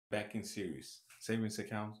Banking series, savings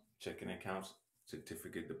accounts, checking accounts,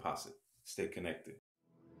 certificate deposit. Stay connected.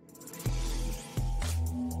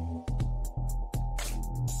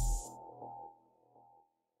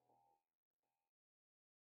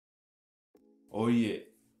 Oh yeah,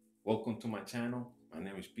 welcome to my channel. My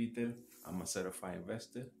name is Petel. I'm a certified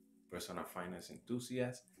investor, personal finance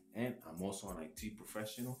enthusiast, and I'm also an IT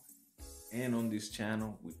professional. And on this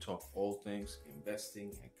channel, we talk all things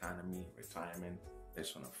investing, economy, retirement,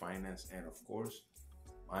 personal finance, and of course,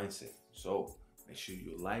 mindset. So make sure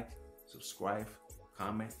you like, subscribe,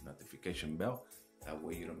 comment, notification bell. That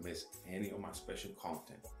way you don't miss any of my special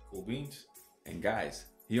content. Cool beans? And guys,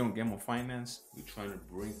 here on Game of Finance, we're trying to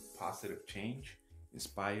bring positive change,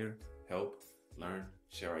 inspire, help, learn,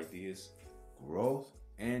 share ideas, growth,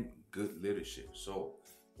 and good leadership. So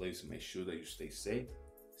please make sure that you stay safe,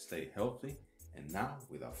 stay healthy. And now,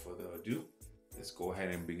 without further ado, let's go ahead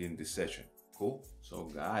and begin this session. Cool? So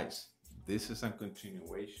guys, this is a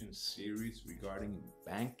continuation series regarding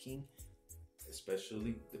banking,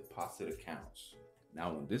 especially deposit accounts.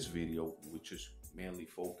 Now in this video, we just mainly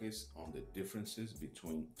focus on the differences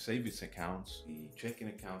between savings accounts, the checking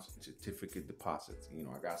accounts, and certificate deposits.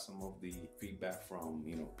 I got some of the feedback from,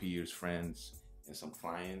 peers, friends, and some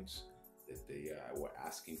clients that they were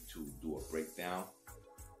asking to do a breakdown.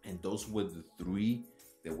 And those were the three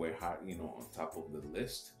that were on top of the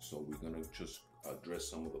list. So we're gonna just address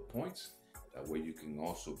some of the points. That way you can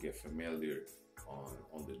also get familiar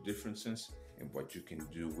on the differences and what you can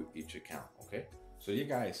do with each account, okay? So yeah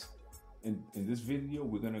guys, in this video,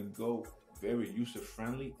 we're gonna go very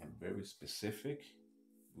user-friendly and very specific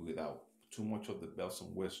without too much of the bells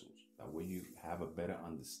and whistles. That way you have a better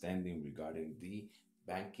understanding regarding the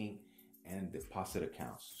banking and deposit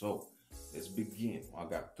accounts. So let's begin. I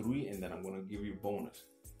got three and then I'm gonna give you a bonus.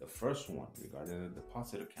 The first one regarding the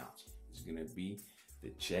deposit accounts is gonna be the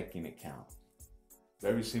checking account.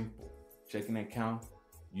 Very simple. Checking account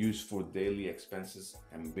used for daily expenses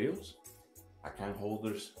and bills. Account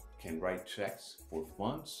holders can write checks for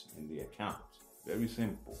funds in the account. Very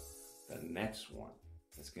simple. The next one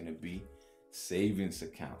is gonna be savings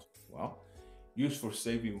account. Well, used for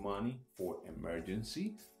saving money for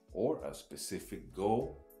emergencies or a specific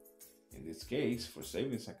goal. In this case, for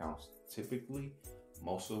savings accounts, typically,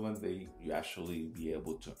 most of them, you actually be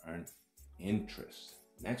able to earn interest.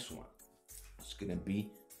 Next one, it's gonna be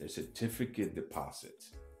the certificate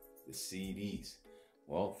deposits, the CDs.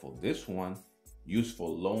 Well, for this one, used for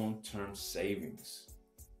long-term savings.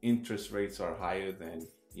 Interest rates are higher than,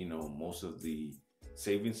 most of the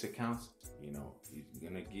savings accounts. It's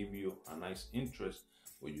gonna give you a nice interest,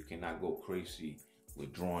 but you cannot go crazy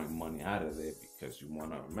withdrawing money out of there because you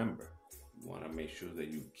wanna remember, you wanna make sure that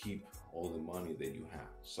you keep all the money that you have.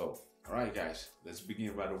 So, all right guys, let's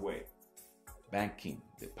begin right away. Banking,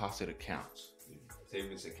 deposit accounts,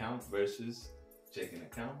 savings account versus checking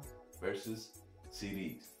account versus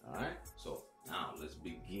CDs, all right? So now let's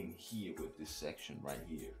begin here with this section right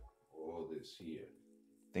here, all this here.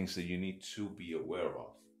 Things that you need to be aware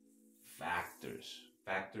of. Factors,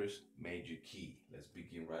 major key. Let's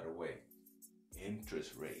begin right away.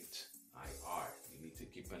 Interest rate, IR. You need to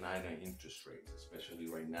keep an eye on interest rates, especially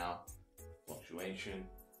right now. Fluctuation,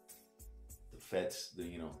 the Fed's,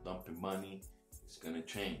 dumping money. It's gonna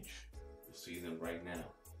change. You'll see them right now.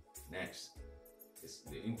 Next, it's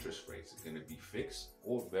the interest rates. It's gonna be fixed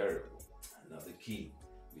or variable. Another key,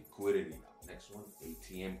 liquidity. Next one,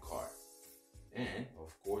 ATM card. And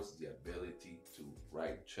of course, the ability to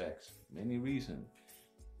write checks. Many reasons.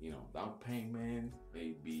 Down payment,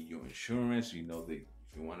 maybe your insurance, that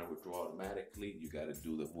if you want to withdraw automatically, you got to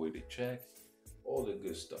do the voided check, all the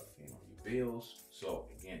good stuff, your bills. So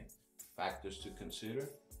again, factors to consider: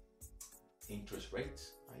 interest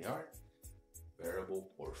rates, IR, variable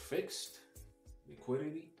or fixed,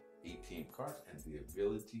 liquidity, ATM cards, and the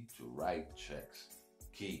ability to write checks.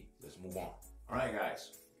 Key. Let's move on. All right,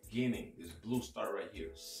 guys, beginning this blue star right here,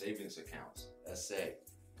 savings accounts, SA.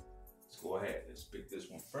 Let's go ahead. Let's pick this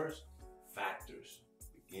one first. Factors,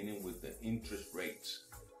 beginning with the interest rates.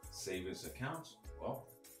 Savings accounts, well,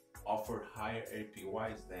 offer higher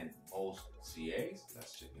APYs than most CAs,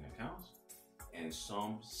 that's checking accounts, and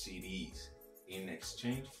some CDs in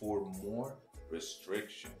exchange for more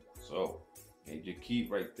restriction. So, major key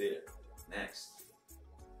right there. Next,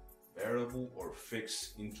 variable or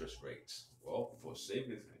fixed interest rates. Well, for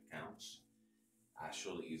savings accounts,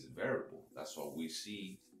 actually is variable. That's what we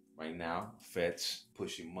see right now. Fed's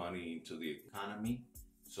pushing money into the economy.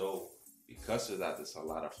 So because of that, there's a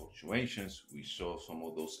lot of fluctuations. We saw some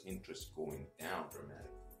of those interests going down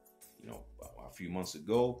dramatically. a few months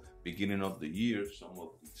ago, beginning of the year, some of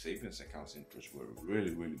the savings accounts interest were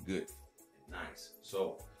really, really good and nice.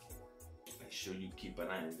 So make sure you keep an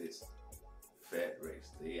eye on this. Fed rates,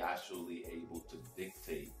 they actually able to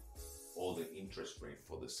dictate all the interest rate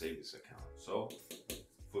for the savings account. So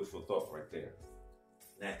food for thought right there.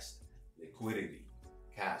 Next, liquidity,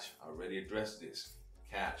 cash. I already addressed this.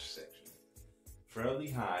 Cash section,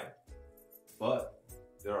 fairly high, but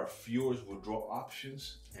there are fewer withdrawal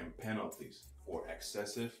options and penalties for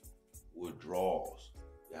excessive withdrawals.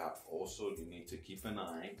 You need to keep an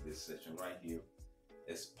eye, this section right here.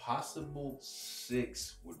 It's possible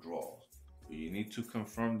 6 withdrawals. But you need to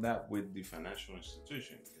confirm that with the financial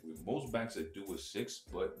institution. With most banks, they do 6,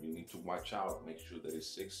 but you need to watch out. Make sure that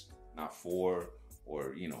it's 6, not 4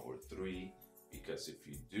 or 3, because if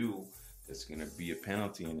you do, there's gonna be a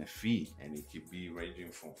penalty and a fee, and it could be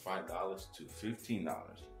ranging from $5 to $15.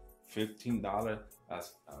 $15,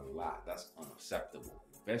 that's a lot. That's unacceptable.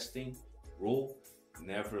 Investing rule: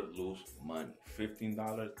 never lose money.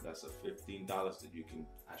 $15, that's a $15 that you can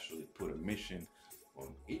actually put a mission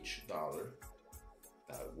on each dollar.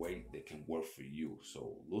 That way they can work for you.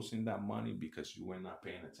 So losing that money because you were not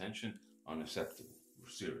paying attention, unacceptable.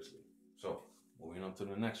 Seriously. So moving on to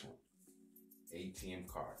the next one. ATM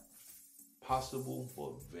card. Possible,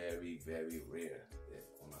 but very, very rare that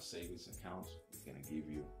on a savings account, they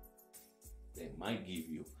might give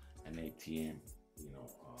you an ATM,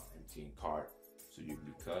 ATM card. So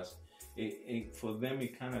because for them,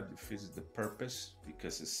 it kind of defeats the purpose,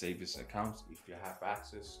 because it's savings accounts. If you have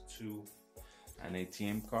access to an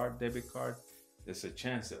ATM card, debit card, there's a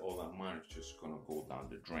chance that all that money is just gonna go down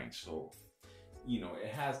the drain. So,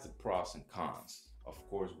 it has the pros and cons. Of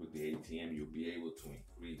course, with the ATM, you'll be able to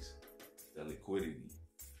increase the liquidity.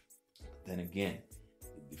 Then again,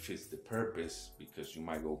 it defeats the purpose, because you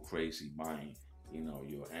might go crazy buying,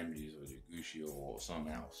 your MGs or your Gucci or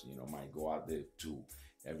something else. Might go out there to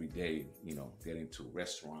every day, get into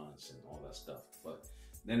restaurants and all that stuff. But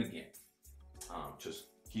then again, just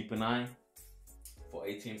keep an eye for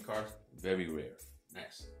ATM cards. Very rare.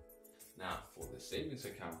 Next, now for the savings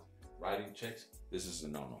account, writing checks. This is a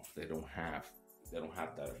no-no. They don't have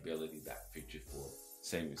that ability, that feature for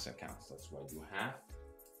savings accounts. That's why you have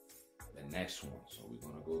the next one. So we're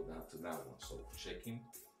gonna go down to that one. So checking,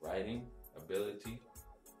 writing ability,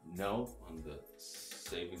 no on the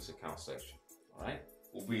savings account section. All right.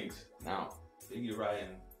 Cool beans. Now, figure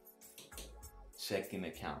writing, checking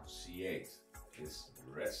account, CAs. This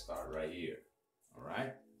red star right here. All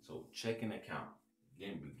right. So checking account,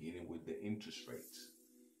 again, beginning with the interest rates.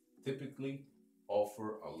 Typically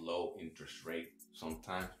offer a low interest rate.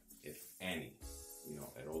 Sometimes, if any,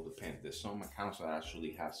 it all depends. There's some accounts that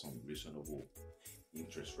actually have some reasonable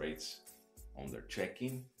interest rates on their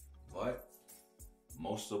checking, but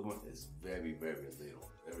most of them is very, very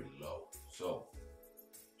little, very low. So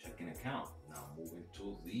checking account. Now moving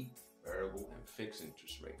to the variable and fixed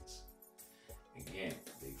interest rates. Again,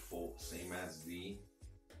 they fall same as the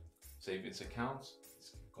savings accounts.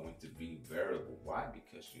 It's going to be variable. Why?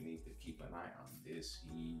 Because you need to keep an eye on this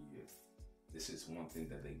here. This is one thing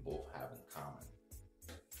that they both have in common.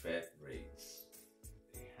 Fed rates.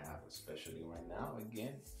 They have, especially right now,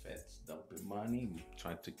 again, Fed's dumping money,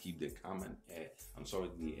 trying to keep the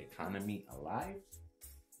economy alive.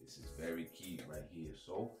 This is very key right here.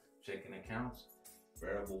 So checking accounts,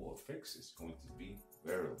 variable or fixed, is going to be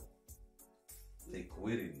variable.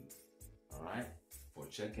 Liquidity, all right, for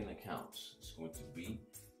checking accounts, it's going to be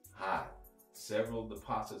high. Several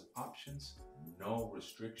deposit options, no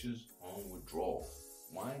restrictions on withdrawal.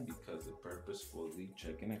 Why? Because the purpose for the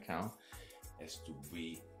checking account is to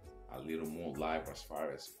be a little more live as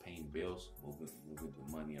far as paying bills, moving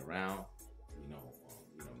the money around,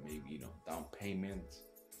 maybe down payments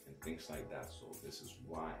and things like that. So this is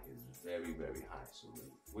why it's very, very high. So the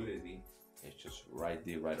liquidity is just right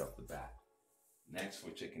there, right off the bat. Next,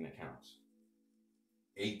 for checking accounts,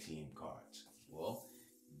 ATM cards. Well,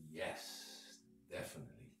 yes,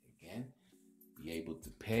 definitely. Again, be able to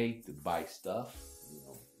pay, to buy stuff,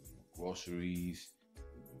 groceries.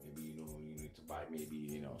 Maybe you need to buy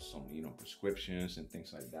some prescriptions and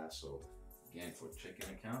things like that. So again, for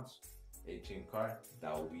checking accounts, ATM card,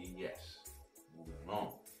 that will be yes. Moving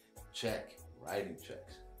on, check, writing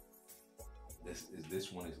checks.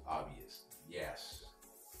 This one is obvious. Yes,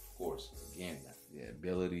 of course. Again, the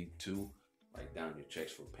ability to write down your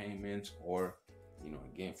checks for payments, or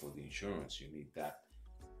again, for the insurance, you need that,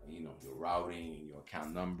 your routing and your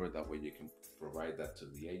account number. That way you can provide that to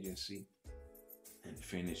the agency and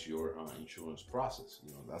finish your insurance process.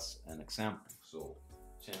 That's an example. So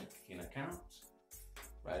checking accounts,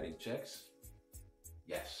 writing checks,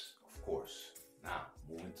 yes, of of course. Now,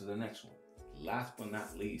 moving to the next one. Last but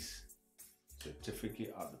not least,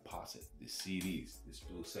 certificate of deposit, the CDs, this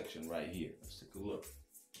blue section right here. Let's take a look.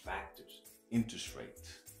 Factors, interest rate.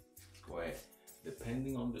 Let's go ahead.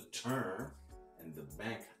 Depending on the term and the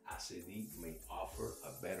bank, a CD may offer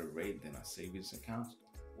a better rate than a savings account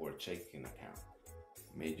or a checking account.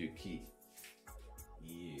 Major key,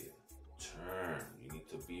 year, term, you need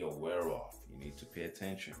to be aware of. You need to pay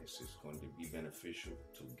attention. Is this going to be beneficial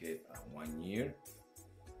to get a 1 year,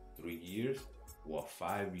 3 years, or a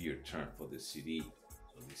 5-year term for the CD?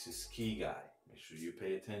 So this is key, guy. Make sure you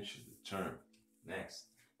pay attention to the term. Next,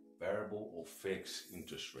 variable or fixed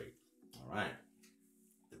interest rate. All right.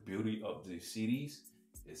 The beauty of the CDs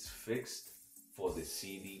is fixed for the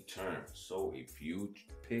CD term. So if you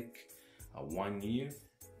pick a 1 year,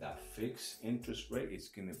 that fixed interest rate is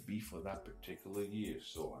going to be for that particular year.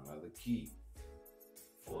 So another key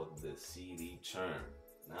for the CD term.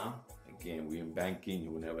 Now, again, we're in banking.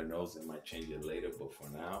 You never know, they might change it later. But for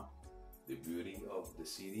now, the beauty of the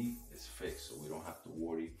CD is fixed. So we don't have to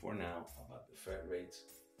worry for now about the Fed rates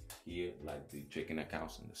here, like the checking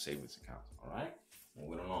accounts and the savings accounts. All right,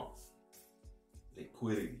 moving on.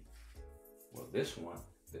 Liquidity. Well, this one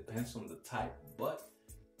depends on the type, but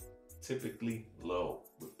typically low,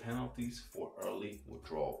 with penalties for early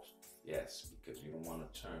withdrawals. Yes, because you don't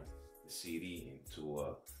want to turn the CD into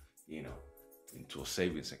a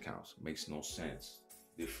savings account. Makes no sense.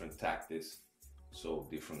 Different tactics, so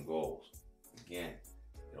different goals. Again,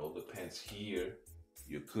 it all depends here.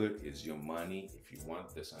 Your could is your money. If you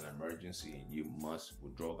want this an emergency and you must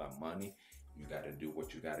withdraw that money, you got to do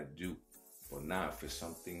what you got to do. But now, if it's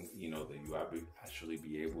something that you actually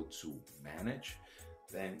be able to manage,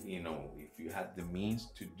 then if you had the means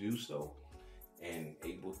to do so and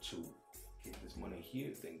able to get this money here,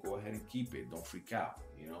 then go ahead and keep it. Don't freak out.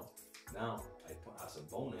 Now I put as a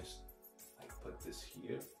bonus, I put this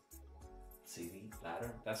here, CD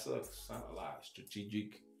ladder. That's a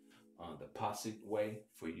strategic deposit way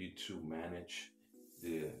for you to manage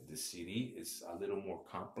the CD. It's a little more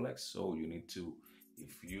complex, so you need to,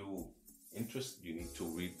 if you interest, you need to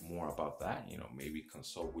read more about that. Maybe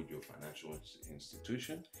consult with your financial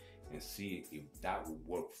institution and see if that will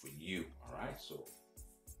work for you. All right, so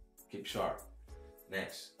keep sharp.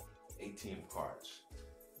 Next, ATM cards.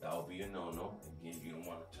 That'll be a no-no. Again, you don't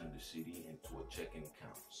want to turn the CD into a checking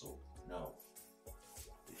account. So no,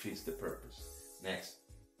 defeats the purpose. Next,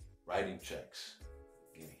 writing checks.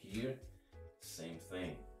 Again, here, same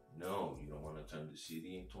thing. No, you don't want to turn the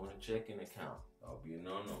CD into a checking account. That'll be a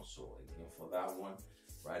no-no. So again, for that one,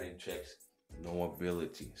 writing checks, no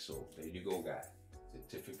ability. So there you go, guys.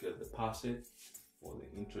 Certificate of deposit for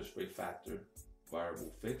the interest rate factor,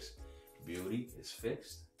 variable fixed. Beauty is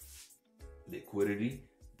fixed. Liquidity,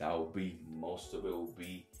 that will be, most of it will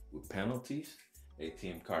be with penalties.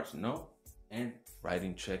 ATM cards, no. And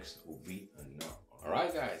writing checks will be a no. All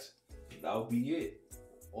right, guys, that will be it.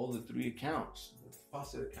 All the 3 accounts, the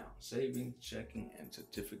deposit account, savings, checking, and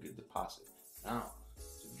certificate deposit. Now,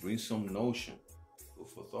 to bring some notion, food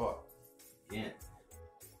for thought. Again,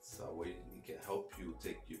 so a way we can help you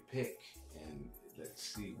take your pick, and let's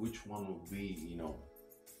see which one will be,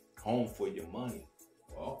 home for your money.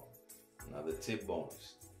 Well, another tip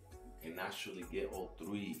bonus. You can actually get all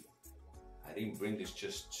 3. I didn't bring this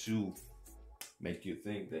just to make you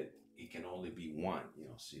think that it can only be one,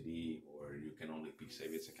 CD, or you can only pick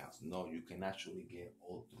savings accounts. No, you can actually get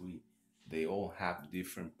all 3. They all have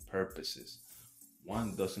different purposes.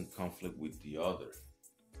 One doesn't conflict with the other.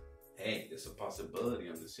 Hey, there's a possibility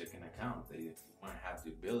on the second account that you might have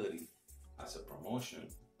the ability as a promotion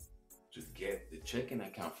to get the checking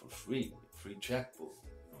account for free checkbook,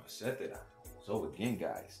 etc. So again,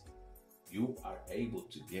 guys, you are able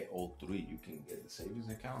to get all 3. You can get the savings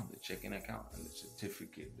account, the checking account, and the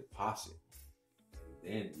certificate deposit,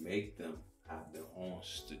 and then make them have their own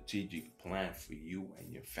strategic plan for you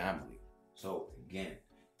and your family. So again,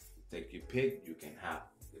 take your pick. You can have,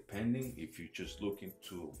 depending if you're just looking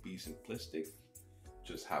to be simplistic,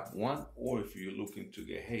 just have one, or if you're looking to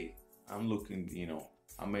get, hey, I'm looking,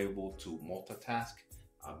 I'm able to multitask.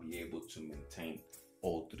 I'll be able to maintain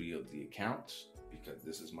all 3 of the accounts, because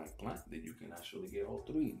this is my plan, that you can actually get all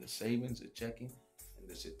 3, the savings, the checking, and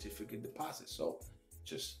the certificate deposit. So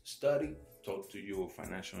just study, talk to your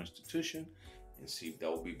financial institution, and see if that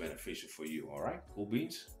will be beneficial for you. All right, cool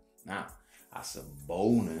beans. Now, as a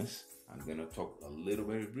bonus, I'm gonna talk a little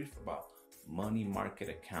very brief about money market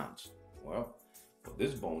accounts. Well, for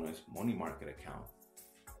this bonus, money market account,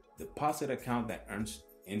 deposit account that earns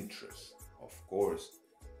interest, of course,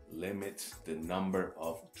 limits the number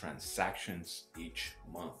of transactions each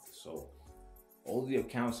month. So All the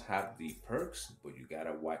accounts have the perks, but you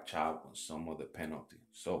gotta watch out on some of the penalty.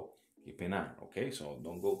 So keep an eye, okay? So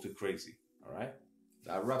don't go too crazy, all right?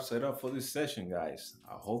 That wraps it up for this session, guys.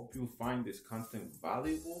 I hope you find this content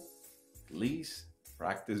valuable. Please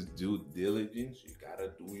practice due diligence. You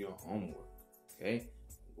gotta do your homework, okay?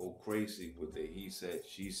 Go crazy with the he said,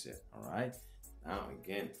 she said, all right? Now,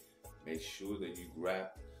 again, make sure that you grab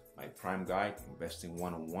my Prime Guide, Investing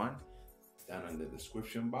 101, down in the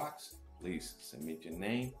description box. Please submit your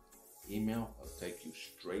name, email. I'll take you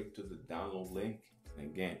straight to the download link.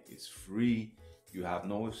 And again, it's free. You have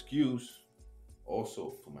no excuse.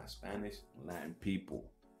 Also, to my Spanish Latin people,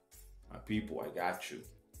 my people, I got you.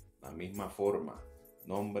 La misma forma,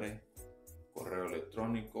 nombre, correo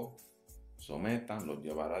electrónico, sometan, los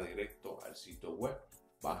llevará directo al sitio web.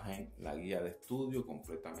 Bajen la guía de estudio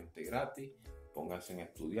completamente gratis. Pónganse en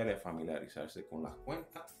estudiar y a familiarizarse con las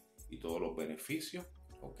cuentas y todos los beneficios,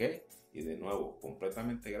 ¿ok? Y de nuevo,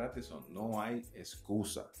 completamente gratis, so no hay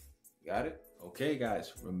excusa. Got it? Okay,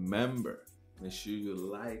 guys, remember, make sure you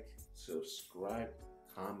like, subscribe,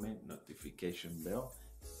 comment, notification bell.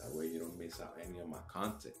 That way you don't miss out any of my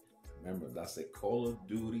content. Remember, that's a Call of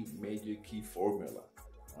Duty major key formula.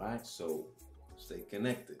 All right, so stay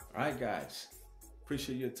connected. All right, guys,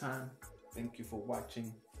 appreciate your time. Thank you for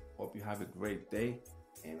watching. Hope you have a great day.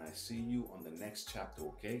 And I see you on the next chapter,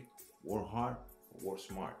 okay? Work hard, work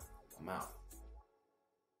smart. I'm out.